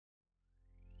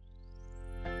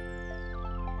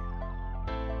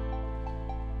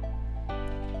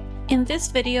In this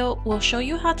video, we'll show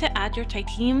you how to add your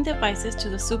Titanium devices to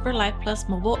the SuperLive Plus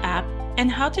mobile app and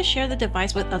how to share the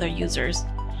device with other users.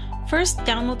 First,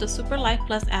 download the SuperLive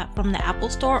Plus app from the Apple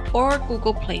Store or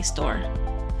Google Play Store.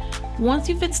 Once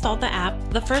you've installed the app,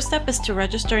 the first step is to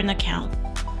register an account.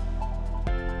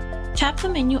 Tap the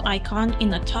menu icon in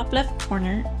the top left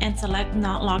corner and select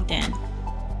Not Logged In.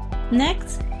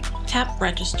 Next, tap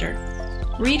Register.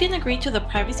 Read and agree to the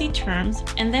privacy terms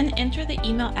and then enter the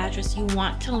email address you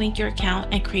want to link your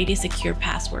account and create a secure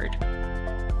password.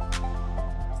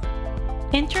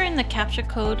 Enter in the CAPTCHA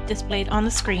code displayed on the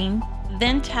screen,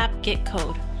 then tap Get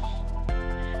Code.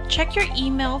 Check your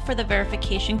email for the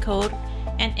verification code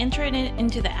and enter it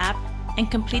into the app and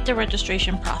complete the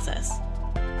registration process.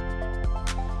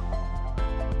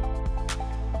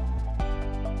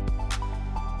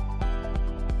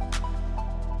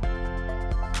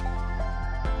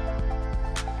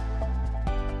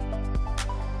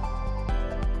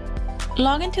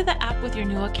 Log into the app with your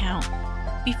new account.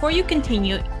 Before you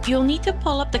continue, you'll need to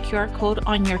pull up the QR code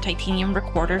on your Titanium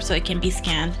recorder so it can be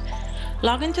scanned.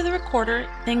 Log into the recorder,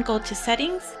 then go to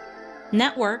Settings,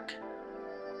 Network,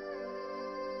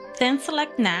 then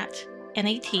select NAT,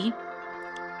 N-A-T,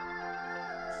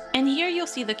 and here you'll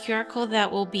see the QR code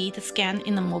that will be to scan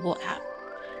in the mobile app.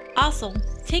 Also,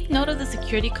 take note of the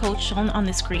security code shown on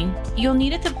the screen. You'll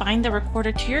need it to bind the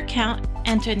recorder to your account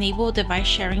and to enable device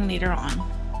sharing later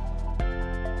on.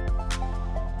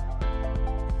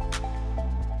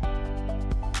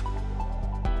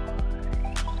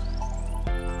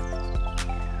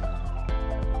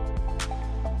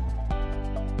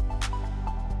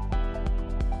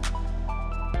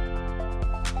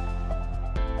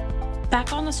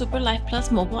 Back on the SuperLive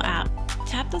Plus mobile app,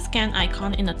 tap the scan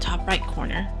icon in the top right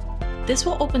corner. This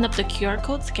will open up the QR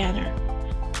code scanner.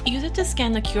 Use it to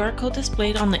scan the QR code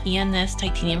displayed on the ENS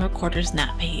Titanium recorder's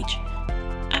NAT page.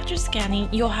 After scanning,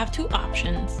 you'll have two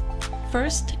options.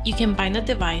 First, you can bind the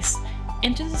device.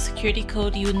 Enter the security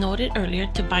code you noted earlier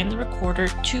to bind the recorder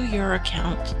to your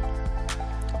account.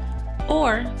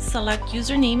 Or select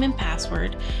username and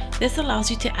password. This allows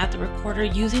you to add the recorder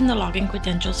using the login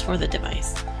credentials for the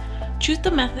device. Choose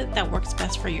the method that works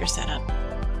best for your setup.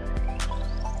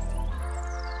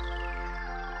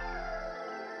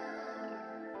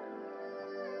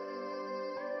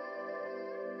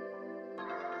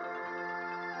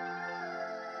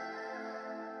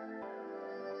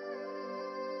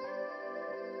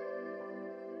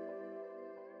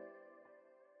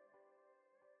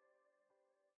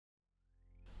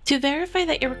 To verify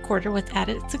that your recorder was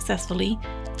added successfully,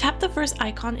 tap the first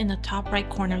icon in the top right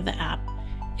corner of the app.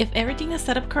 If everything is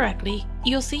set up correctly,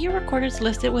 you'll see your recorder is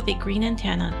listed with a green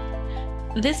antenna.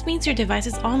 This means your device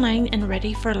is online and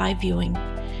ready for live viewing.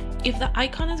 If the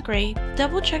icon is gray,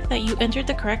 double check that you entered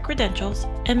the correct credentials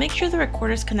and make sure the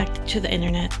recorder is connected to the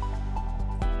internet.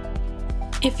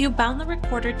 If you bound the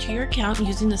recorder to your account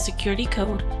using the security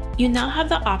code, you now have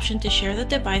the option to share the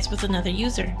device with another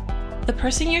user. The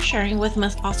person you're sharing with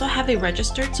must also have a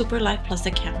registered SuperLive Plus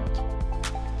account.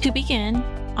 To begin,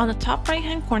 on the top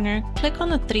right-hand corner, click on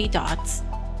the three dots.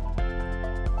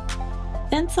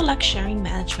 Then select Sharing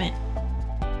Management.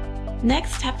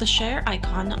 Next, tap the Share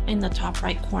icon in the top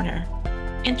right corner.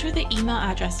 Enter the email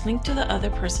address linked to the other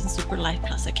person's SuperLive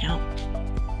Plus account.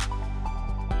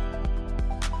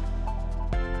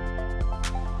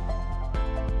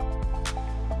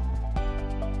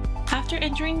 After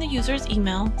entering the user's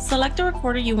email, select the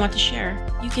recorder you want to share.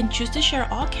 You can choose to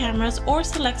share all cameras or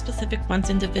select specific ones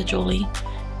individually.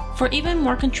 For even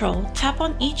more control, tap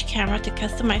on each camera to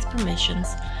customize permissions,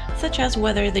 such as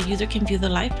whether the user can view the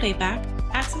live playback,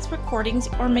 access recordings,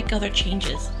 or make other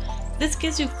changes. This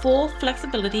gives you full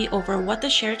flexibility over what the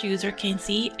shared user can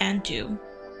see and do.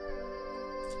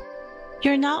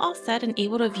 You're now all set and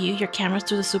able to view your cameras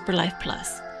through the SuperLive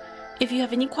Plus. If you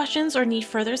have any questions or need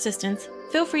further assistance,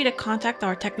 feel free to contact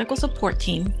our technical support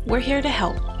team. We're here to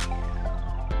help.